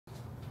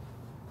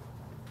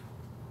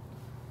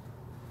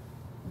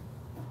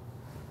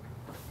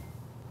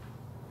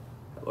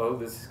Hello,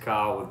 this is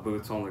Kyle with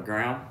Boots on the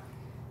Ground,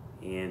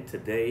 and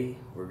today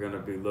we're going to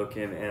be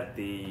looking at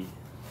the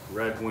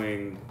Red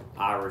Wing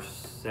Irish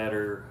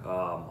Setter.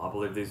 I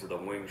believe these are the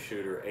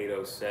wingshooter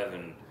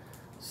 807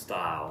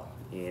 style,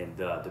 and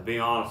to be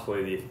honest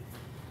with you,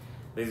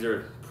 these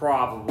are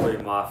probably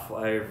my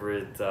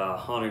favorite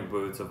hunting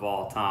boots of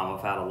all time.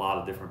 I've had a lot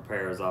of different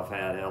pairs. I've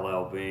had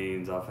LL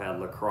Beans, I've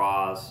had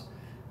Lacrosse,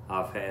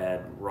 I've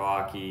had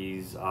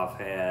Rockies, I've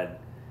had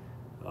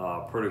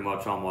pretty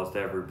much almost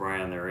every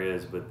brand there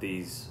is, but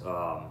these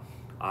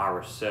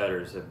Irish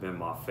Setters have been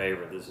my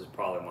favorite. This is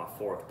probably my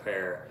fourth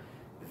pair.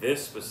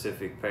 This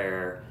specific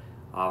pair,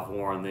 I've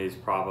worn these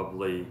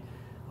probably,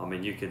 I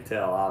mean, you can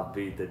tell I've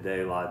beat the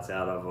daylights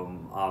out of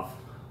them. I've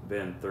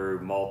been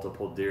through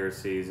multiple deer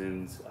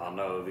seasons. I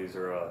know these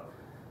are a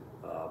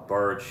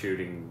bird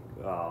shooting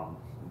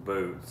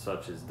boot,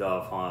 such as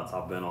dove hunts.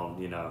 I've been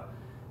on,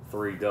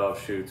 3 dove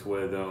shoots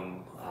with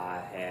them. I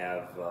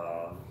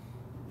have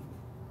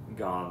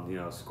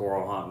gone,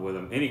 squirrel hunting with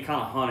them. Any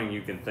kind of hunting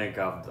you can think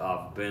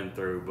I've been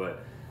through,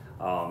 but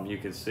you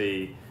can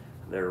see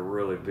they're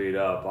really beat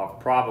up. I've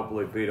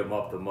probably beat them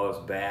up the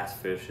most bass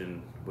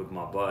fishing with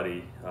my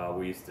buddy.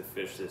 We used to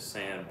fish this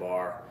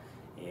sandbar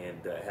and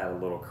had a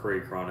little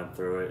creek running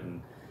through it,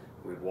 and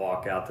we'd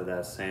walk out to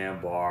that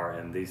sandbar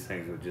and these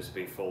things would just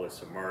be fully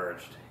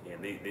submerged.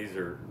 And these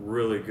are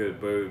really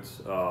good boots.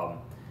 The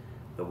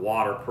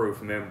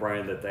waterproof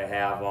membrane that they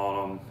have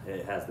on them,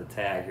 it has the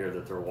tag here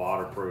that they're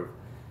waterproof.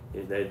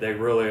 They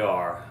really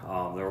are.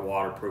 They're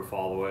waterproof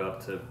all the way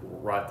up to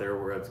right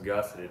there where it's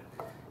gusseted,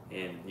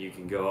 and you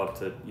can go up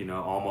to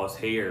almost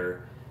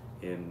here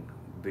and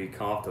be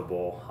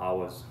comfortable. I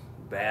was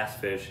bass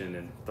fishing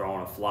and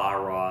throwing a fly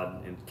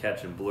rod and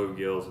catching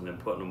bluegills and then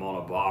putting them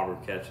on a bobber,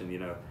 catching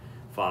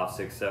 5,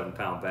 6, 7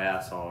 pound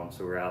bass on them.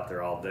 So we're out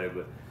there all day,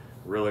 but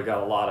really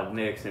got a lot of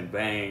nicks and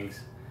bangs.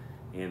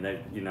 And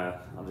they,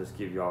 I'll just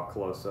give you all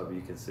close up.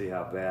 You can see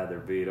how bad they're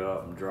beat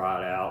up and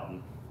dried out,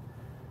 and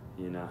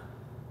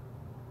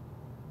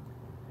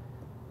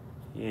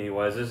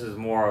Anyways, this is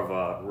more of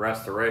a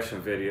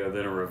restoration video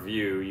than a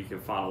review. You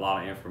can find a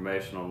lot of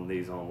information on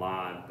these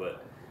online,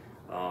 but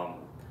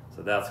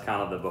so that's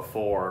kind of the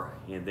before,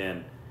 and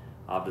then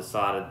I've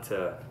decided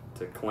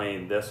to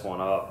clean this one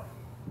up,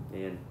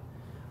 and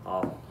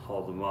I'll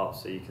hold them up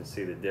so you can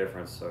see the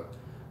difference. So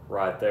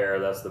right there,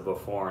 that's the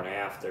before and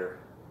after,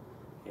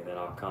 and then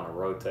I'll kind of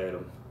rotate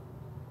them,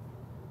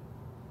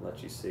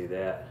 let you see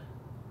that.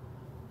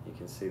 You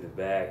can see the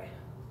back.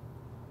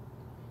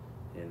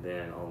 And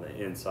then on the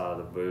inside of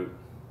the boot,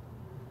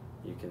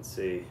 you can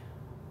see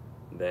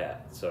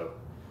that. So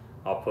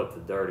I'll put the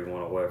dirty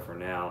one away for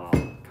now, and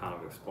I'll kind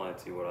of explain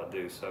to you what I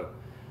do. So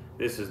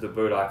this is the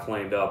boot I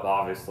cleaned up.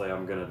 Obviously,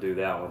 I'm going to do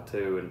that one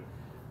too. And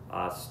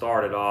I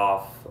started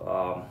off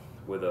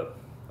with a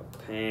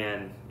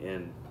pan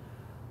and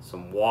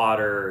some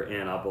water,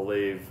 and I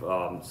believe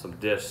some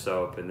dish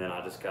soap, and then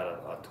I just got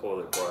a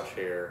toilet brush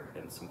here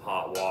and some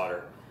hot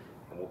water,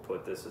 and we'll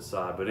put this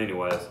aside. But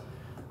anyways,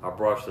 I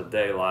brushed the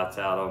daylights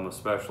out of them,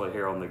 especially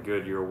here on the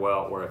Goodyear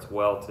welt where it's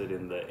welted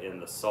in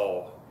the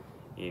sole,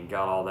 and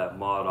got all that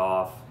mud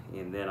off.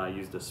 And then I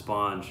used a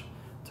sponge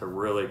to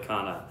really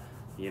kind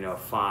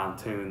of, fine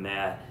tune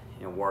that,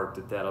 and worked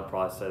at that. I'll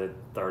probably set it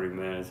 30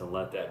 minutes and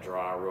let that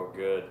dry real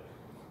good.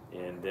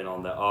 And then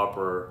on the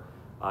upper,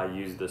 I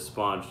used the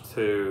sponge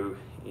too,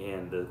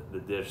 and the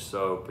dish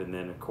soap. And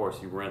then of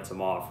course you rinse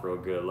them off real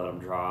good, let them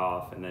dry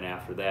off. And then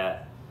after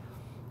that,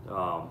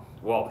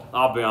 well,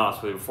 I'll be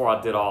honest with you, before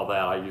I did all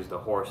that, I used a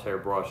horsehair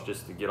brush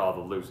just to get all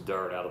the loose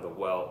dirt out of the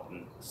welt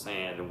and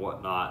sand and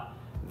whatnot.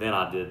 Then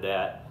I did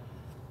that.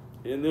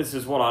 And this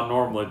is what I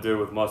normally do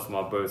with most of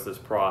my boots, this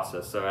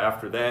process. So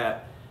after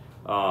that,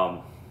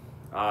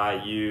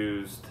 I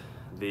used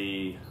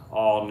the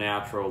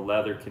all-natural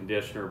leather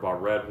conditioner by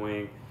Red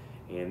Wing.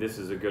 And this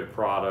is a good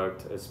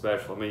product,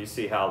 especially, I mean, you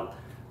see how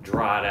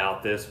dried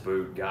out this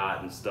boot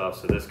got and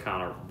stuff. So this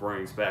kind of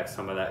brings back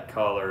some of that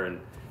color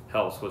and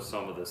helps with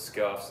some of the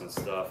scuffs and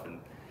stuff. And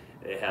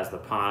it has the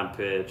pine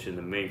pitch and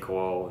the mink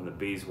oil and the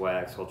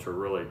beeswax, which are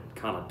really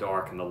kind of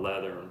darken the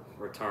leather and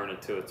return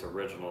it to its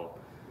original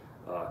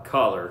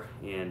color.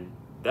 And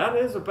that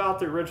is about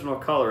the original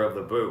color of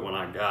the boot when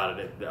I got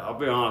it. I'll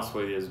be honest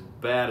with you, as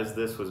bad as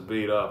this was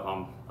beat up,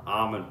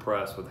 I'm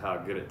impressed with how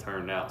good it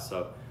turned out.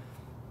 So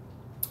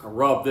I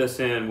rubbed this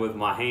in with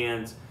my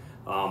hands.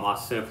 I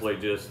simply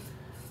just,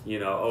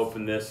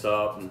 open this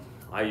up, and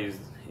I use,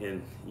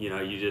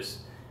 you just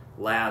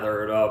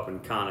lather it up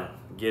and kind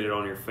of get it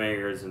on your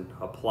fingers and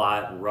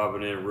apply it and rub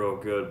it in real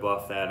good,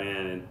 buff that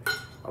in, and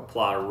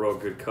apply a real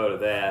good coat of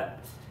that.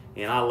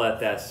 And I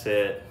let that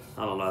sit,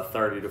 I don't know,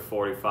 30 to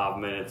 45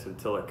 minutes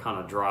until it kind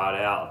of dried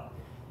out.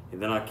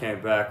 And then I came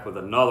back with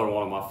another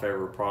one of my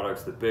favorite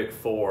products, the Big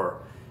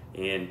 4.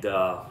 And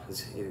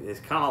it's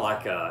kind of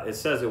like it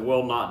says it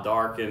will not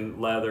darken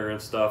leather and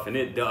stuff, and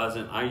it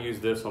doesn't. I use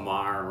this on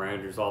my Iron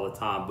Rangers all the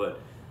time, but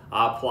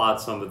I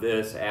applied some of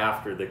this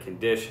after the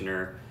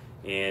conditioner,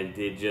 and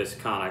it just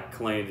kind of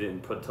cleans it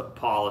and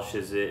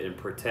polishes it and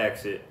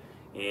protects it.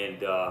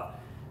 And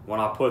when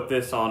I put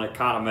this on, it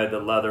kind of made the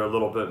leather a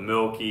little bit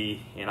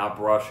milky, and I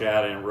brush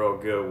at it real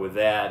good with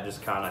that,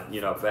 just kind of,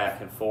 you know,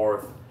 back and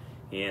forth,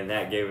 and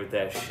that gave it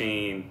that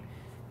sheen.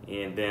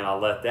 And then I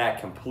let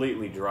that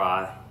completely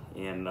dry,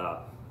 and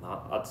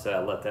I'd say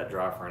I let that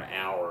dry for an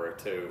hour or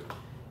two,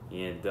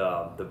 and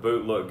the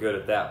boot looked good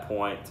at that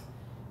point.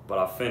 But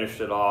I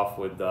finished it off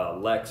with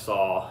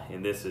Lexol,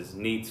 and this is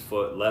Neat's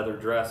Foot leather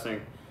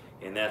dressing,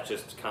 and that's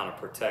just to kind of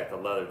protect the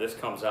leather. This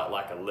comes out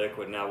like a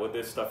liquid. Now with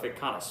this stuff, it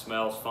kind of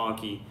smells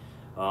funky,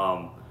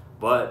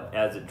 but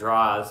as it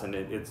dries and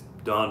it's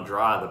done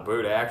dry, the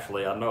boot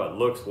actually, I know it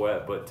looks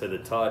wet, but to the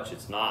touch,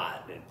 it's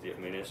not. I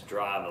mean, it's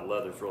dry and the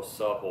leather's real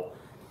supple,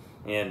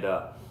 and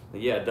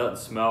yeah, it doesn't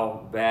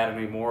smell bad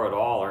anymore at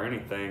all or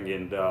anything.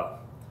 And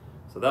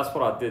so that's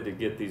what I did to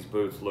get these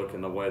boots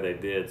looking the way they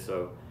did.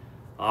 So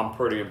I'm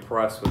pretty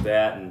impressed with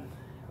that, and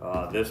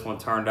this one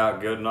turned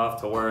out good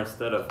enough to where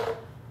instead of,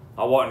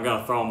 I wasn't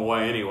gonna throw them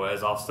away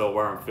anyways, I'll still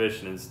wear them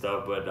fishing and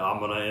stuff, but I'm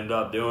gonna end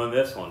up doing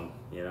this one,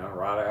 you know,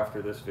 right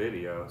after this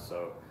video.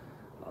 So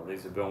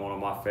these have been one of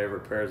my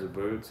favorite pairs of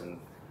boots, and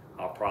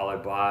I'll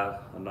probably buy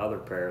another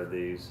pair of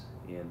these.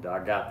 And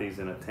I got these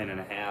in a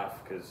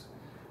 10.5 because,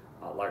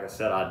 like I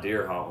said, I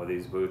deer hunt with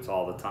these boots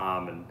all the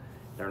time, and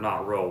they're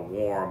not real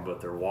warm, but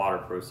they're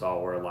waterproof, so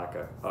I'll wear like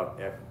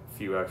a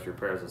few extra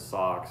pairs of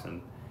socks.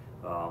 And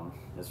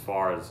as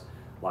far as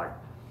like,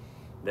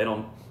 they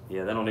don't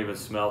even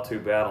smell too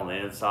bad on the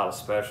inside,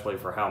 especially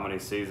for how many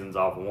seasons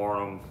I've worn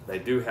them. They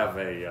do have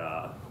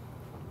a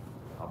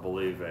I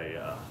believe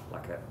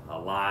like a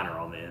liner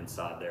on the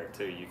inside there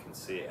too. You can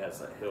see it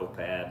has a heel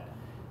pad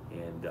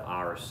and the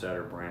Irish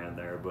Setter brand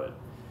there. But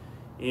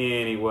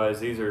anyways,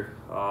 these are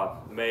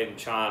made in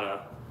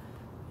China,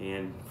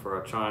 and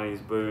for a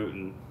Chinese boot,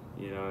 and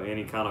you know,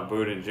 any kind of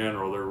boot in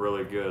general, they're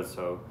really good.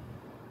 So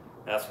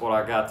that's what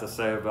I got to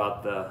say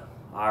about the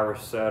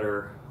Irish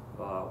Setter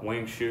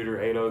wingshooter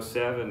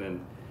 807,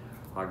 and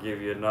I'll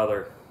give you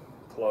another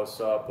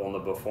close-up on the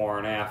before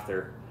and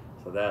after.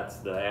 So that's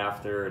the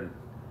after and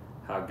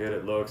how good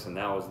it looks, and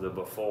that was the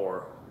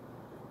before.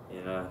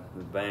 You know,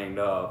 it banged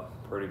up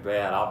pretty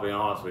bad. I'll be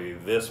honest with you,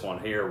 this one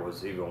here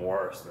was even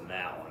worse than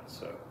that one.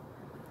 So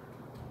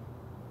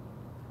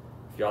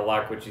if y'all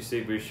like what you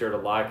see, be sure to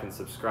like and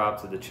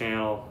subscribe to the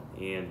channel,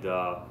 and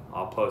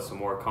I'll post some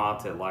more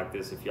content like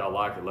this. If y'all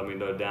like it, let me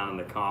know down in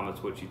the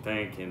comments what you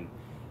think, and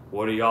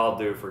what do y'all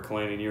do for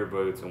cleaning your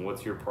boots, and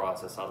what's your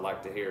process? I'd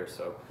like to hear.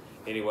 So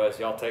anyways,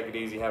 y'all take it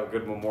easy. Have a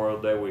good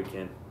Memorial Day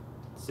weekend.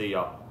 See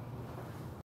y'all.